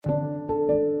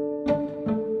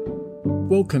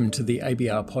Welcome to the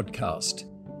ABR podcast,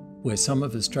 where some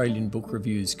of Australian Book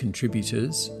Review's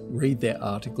contributors read their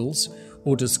articles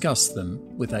or discuss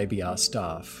them with ABR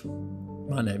staff.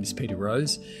 My name is Peter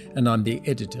Rose, and I'm the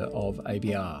editor of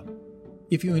ABR.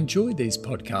 If you enjoy these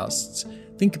podcasts,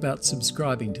 think about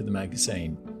subscribing to the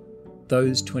magazine.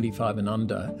 Those 25 and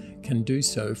under can do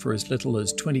so for as little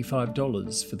as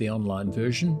 $25 for the online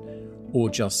version, or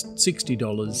just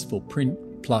 $60 for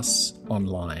print plus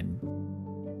online.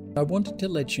 I wanted to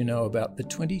let you know about the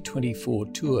 2024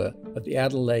 tour of the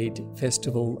Adelaide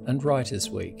Festival and Writers'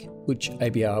 Week, which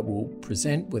ABR will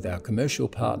present with our commercial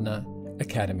partner,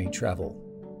 Academy Travel.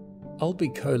 I'll be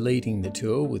co-leading the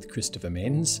tour with Christopher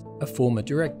Menz, a former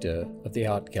director of the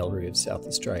Art Gallery of South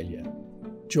Australia.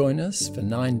 Join us for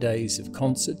 9 days of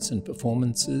concerts and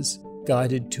performances,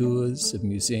 guided tours of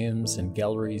museums and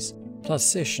galleries, plus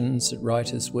sessions at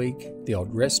Writers' Week, the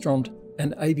Odd Restaurant,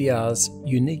 and ABR's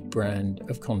unique brand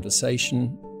of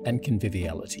conversation and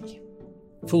conviviality.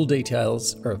 Full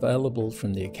details are available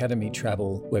from the Academy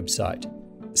Travel website.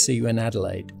 See you in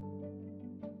Adelaide.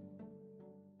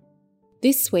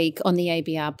 This week on the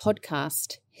ABR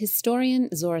podcast, historian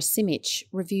Zora Simic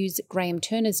reviews Graeme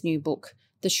Turner's new book,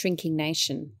 The Shrinking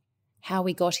Nation: How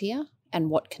We Got Here and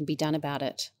What Can Be Done About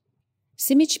It.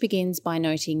 Simic begins by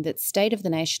noting that State of the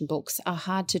Nation books are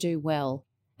hard to do well,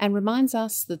 and reminds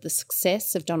us that the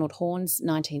success of Donald Horne's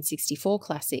 1964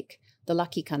 classic, The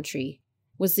Lucky Country,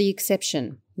 was the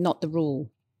exception, not the rule.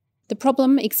 The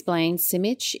problem, explains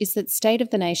Simic, is that State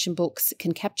of the Nation books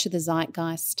can capture the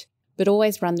zeitgeist, but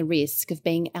always run the risk of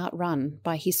being outrun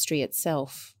by history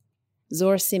itself.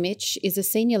 Zora Simic is a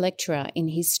senior lecturer in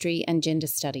history and gender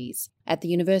studies at the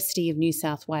University of New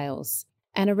South Wales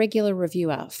and a regular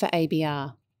reviewer for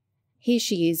ABR. Here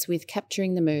she is with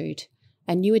Capturing the Mood,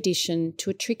 a new addition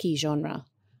to a tricky genre,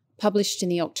 published in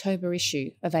the October issue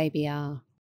of ABR.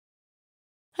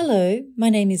 Hello, my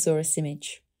name is Zora Simic.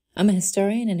 I'm a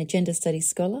historian and a gender studies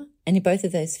scholar, and in both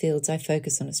of those fields I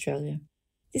focus on Australia.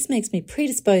 This makes me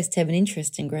predisposed to have an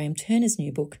interest in Graeme Turner's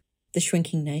new book, The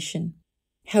Shrinking Nation: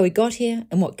 How We Got Here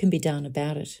and What Can Be Done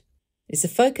About It. It is the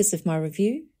focus of my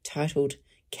review, titled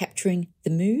Capturing the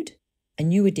Mood, a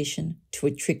new addition to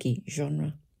a tricky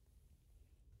genre.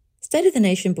 State of the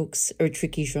Nation books are a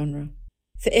tricky genre.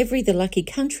 For every The Lucky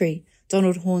Country,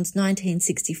 Donald Horne's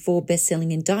 1964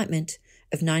 best-selling indictment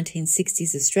of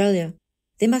 1960s Australia,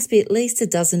 there must be at least a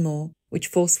dozen more which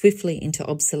fall swiftly into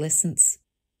obsolescence.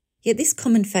 Yet this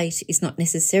common fate is not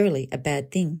necessarily a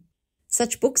bad thing.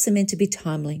 Such books are meant to be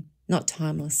timely, not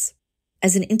timeless.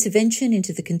 As an intervention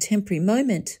into the contemporary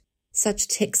moment, such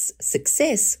text's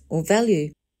success or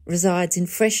value resides in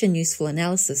fresh and useful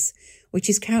analysis, which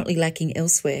is currently lacking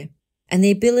elsewhere, and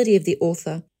the ability of the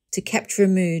author to capture a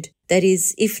mood that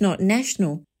is, if not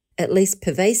national, at least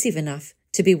pervasive enough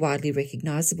to be widely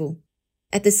recognisable.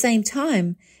 At the same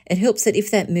time, it helps that if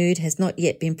that mood has not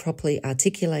yet been properly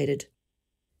articulated.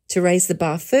 To raise the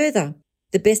bar further,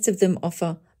 the best of them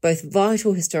offer both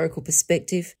vital historical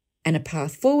perspective and a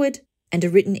path forward, and are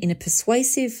written in a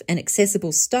persuasive and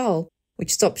accessible style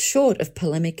which stops short of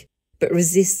polemic but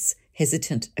resists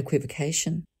hesitant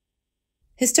equivocation.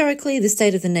 Historically, the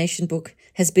State of the Nation book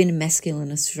has been a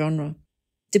masculinist genre,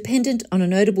 dependent on a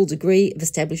notable degree of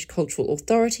established cultural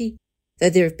authority, though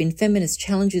there have been feminist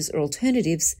challenges or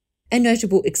alternatives, and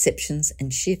notable exceptions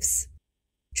and shifts.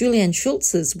 Julianne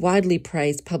Schultz's widely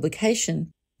praised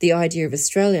publication, The Idea of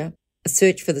Australia, A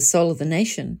Search for the Soul of the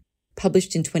Nation,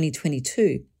 published in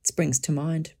 2022, springs to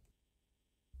mind.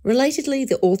 Relatedly,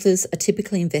 the authors are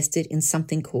typically invested in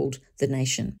something called the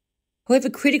nation,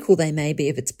 however critical they may be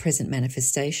of its present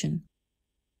manifestation.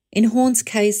 In Horne's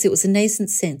case, it was a nascent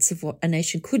sense of what a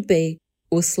nation could be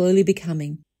or was slowly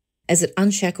becoming, as it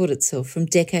unshackled itself from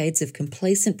decades of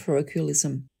complacent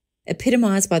parochialism,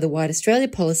 epitomised by the White Australia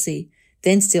policy,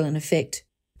 then still in effect,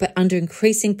 but under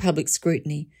increasing public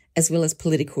scrutiny as well as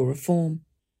political reform.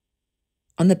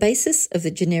 On the basis of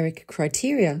the generic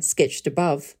criteria sketched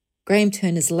above, Graeme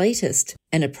Turner's latest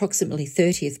and approximately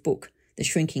 30th book, The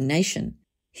Shrinking Nation,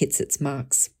 hits its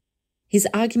marks. His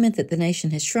argument that the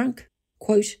nation has shrunk,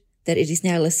 quote, that it is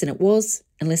now less than it was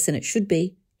and less than it should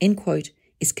be, end quote,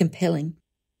 is compelling,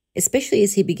 especially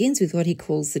as he begins with what he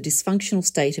calls the dysfunctional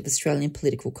state of Australian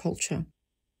political culture.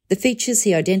 The features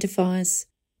he identifies: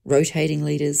 rotating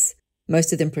leaders,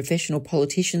 most of them professional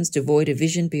politicians devoid of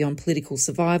vision beyond political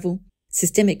survival,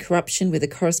 systemic corruption with a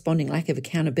corresponding lack of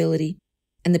accountability,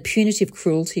 and the punitive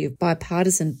cruelty of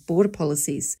bipartisan border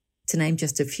policies, to name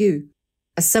just a few,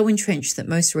 are so entrenched that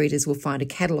most readers will find a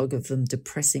catalogue of them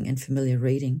depressing and familiar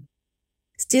reading.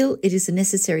 Still, it is a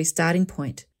necessary starting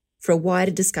point for a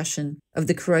wider discussion of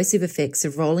the corrosive effects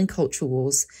of rolling culture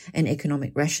wars and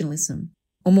economic rationalism,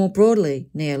 or more broadly,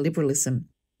 neoliberalism,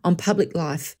 on public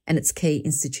life and its key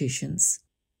institutions,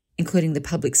 including the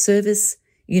public service,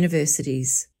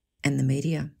 universities, and the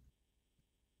media.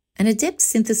 An adept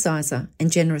synthesizer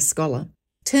and generous scholar,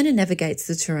 Turner navigates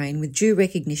the terrain with due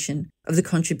recognition of the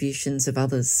contributions of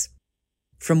others.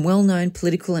 From well-known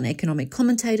political and economic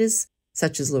commentators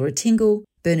such as Laura Tingle,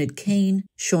 Bernard Keane,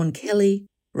 Sean Kelly,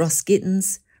 Ross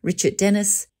Gittins, Richard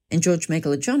Dennis, and George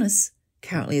Megalogenis,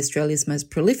 currently Australia's most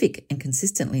prolific and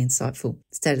consistently insightful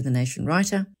State of the Nation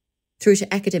writer, through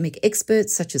to academic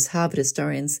experts such as Harvard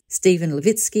historians Stephen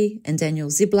Levitsky and Daniel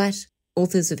Ziblatt,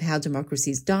 authors of How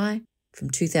Democracies Die from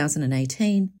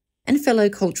 2018, and fellow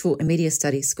cultural and media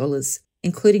studies scholars,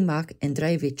 including Mark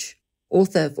Andreevich,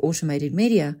 author of Automated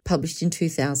Media, published in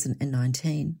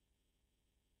 2019.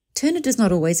 Turner does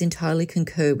not always entirely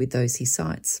concur with those he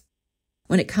cites.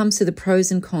 When it comes to the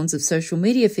pros and cons of social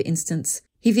media, for instance,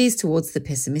 he veers towards the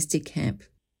pessimistic camp.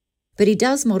 But he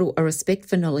does model a respect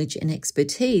for knowledge and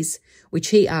expertise, which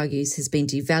he argues has been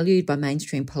devalued by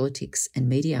mainstream politics and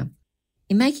media.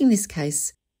 In making this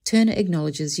case, Turner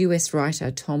acknowledges US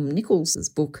writer Tom Nichols'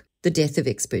 book, The Death of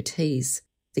Expertise,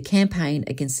 The Campaign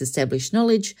Against Established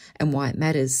Knowledge and Why It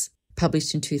Matters,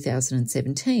 published in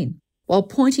 2017, while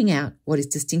pointing out what is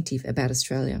distinctive about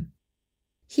Australia.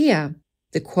 Here,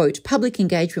 the, quote, public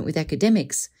engagement with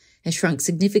academics has shrunk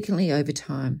significantly over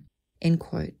time, end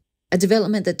quote. A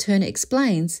development that Turner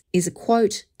explains is, a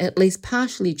quote, at least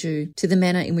partially due to the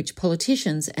manner in which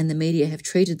politicians and the media have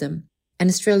treated them, and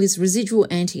Australia's residual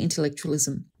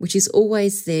anti-intellectualism, which is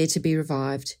always there to be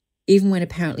revived, even when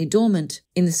apparently dormant,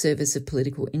 in the service of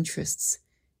political interests,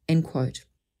 end quote.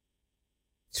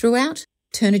 Throughout,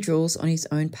 Turner draws on his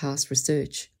own past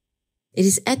research. It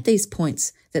is at these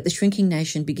points that the shrinking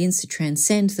nation begins to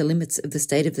transcend the limits of the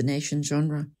State of the Nation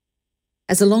genre.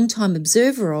 As a long-time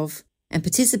observer of and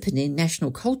participant in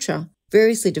national culture,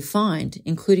 variously defined,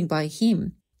 including by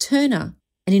him, Turner,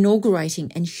 an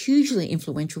inaugurating and hugely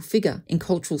influential figure in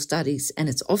cultural studies and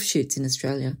its offshoots in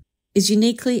Australia, is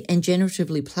uniquely and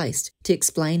generatively placed to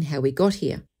explain how we got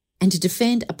here and to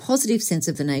defend a positive sense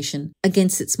of the nation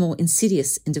against its more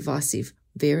insidious and divisive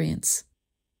variants.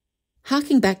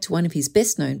 Harking back to one of his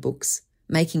best-known books,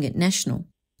 Making It National,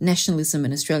 Nationalism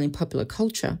in Australian Popular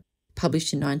Culture,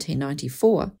 published in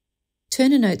 1994,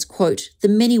 Turner notes, quote, the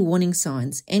many warning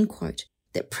signs, end quote,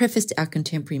 that prefaced our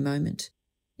contemporary moment,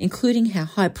 including how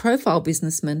high-profile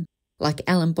businessmen like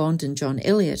Alan Bond and John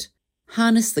Elliott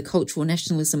harnessed the cultural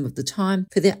nationalism of the time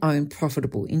for their own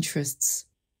profitable interests.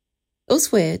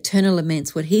 Elsewhere, Turner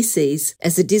laments what he sees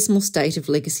as the dismal state of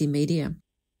legacy media,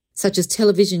 such as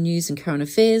television news and current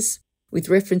affairs, with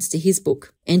reference to his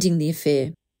book, Ending the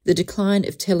Affair, The Decline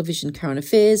of Television Current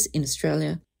Affairs in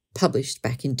Australia, published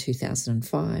back in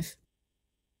 2005.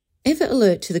 Ever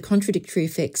alert to the contradictory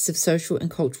effects of social and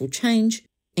cultural change,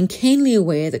 and keenly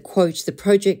aware that, quote, the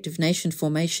project of nation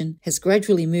formation has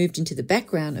gradually moved into the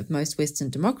background of most Western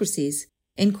democracies,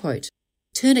 end quote,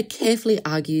 Turner carefully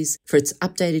argues for its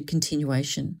updated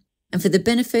continuation, and for the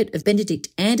benefit of Benedict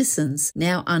Anderson's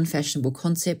now unfashionable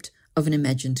concept of an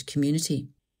imagined community.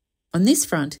 On this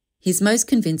front, he's most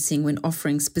convincing when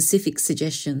offering specific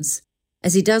suggestions,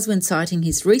 as he does when citing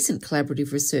his recent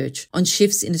collaborative research on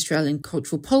shifts in Australian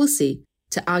cultural policy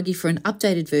to argue for an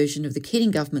updated version of the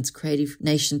Keating government's Creative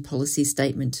Nation Policy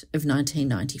Statement of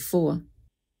 1994.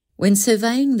 When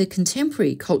surveying the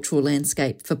contemporary cultural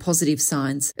landscape for positive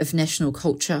signs of national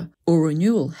culture or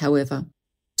renewal, however,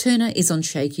 Turner is on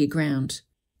shakier ground,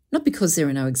 not because there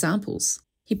are no examples,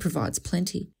 he provides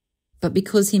plenty, but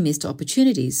because he missed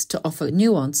opportunities to offer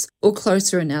nuance or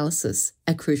closer analysis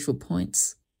at crucial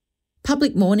points.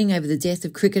 Public mourning over the death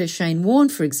of cricketer Shane Warne,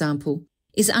 for example,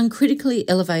 is uncritically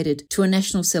elevated to a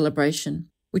national celebration,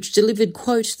 which delivered,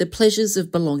 quote, the pleasures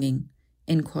of belonging,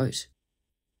 end quote.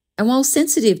 And while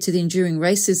sensitive to the enduring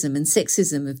racism and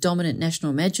sexism of dominant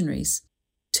national imaginaries,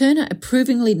 Turner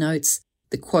approvingly notes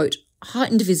the, quote,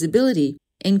 heightened visibility,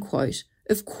 end quote,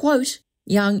 of, quote,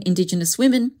 young Indigenous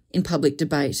women in public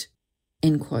debate,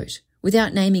 end quote,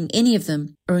 without naming any of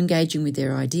them or engaging with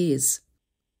their ideas.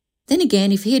 Then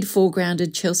again, if he had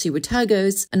foregrounded Chelsea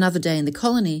Watago's Another Day in the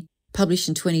Colony, published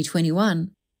in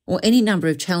 2021, or any number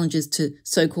of challenges to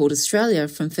so-called Australia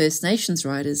from First Nations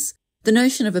writers, the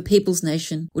notion of a people's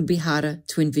nation would be harder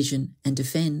to envision and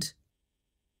defend.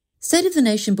 State of the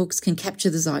Nation books can capture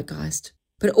the zeitgeist,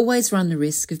 but always run the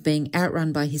risk of being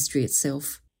outrun by history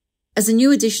itself. As a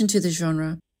new addition to the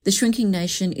genre, The Shrinking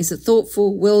Nation is a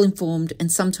thoughtful, well-informed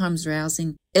and sometimes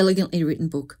rousing, elegantly written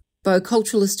book by a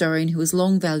cultural historian who has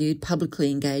long valued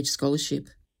publicly engaged scholarship.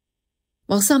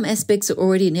 While some aspects are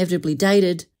already inevitably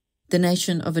dated, the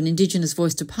nation of an Indigenous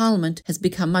voice to Parliament has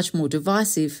become much more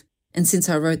divisive, and since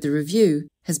I wrote the review,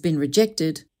 has been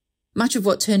rejected. Much of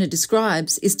what Turner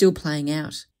describes is still playing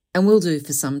out, and will do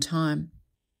for some time.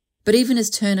 But even as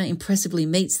Turner impressively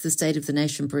meets the State of the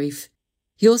Nation brief,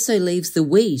 he also leaves the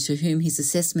we to whom his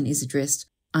assessment is addressed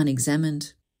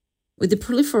unexamined. With the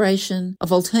proliferation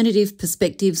of alternative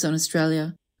perspectives on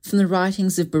Australia, from the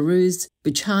writings of Baruz,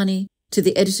 Buchani to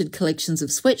the edited collections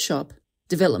of Sweatshop,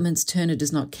 developments Turner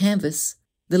does not canvass,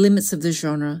 the limits of the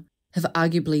genre have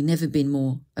arguably never been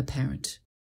more apparent.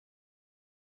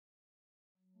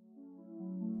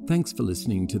 Thanks for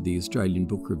listening to the Australian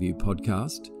Book Review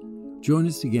podcast. Join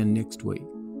us again next week.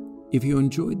 If you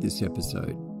enjoyed this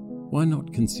episode, why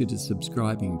not consider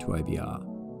subscribing to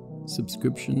ABR?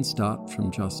 Subscriptions start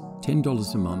from just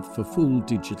 $10 a month for full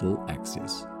digital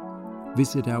access.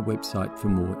 Visit our website for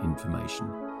more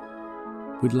information.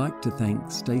 We'd like to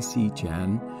thank Stacey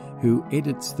Chan, who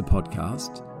edits the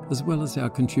podcast, as well as our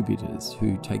contributors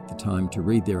who take the time to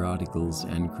read their articles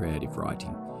and creative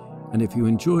writing. And if you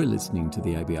enjoy listening to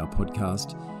the ABR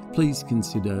podcast, please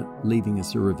consider leaving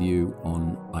us a review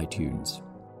on iTunes.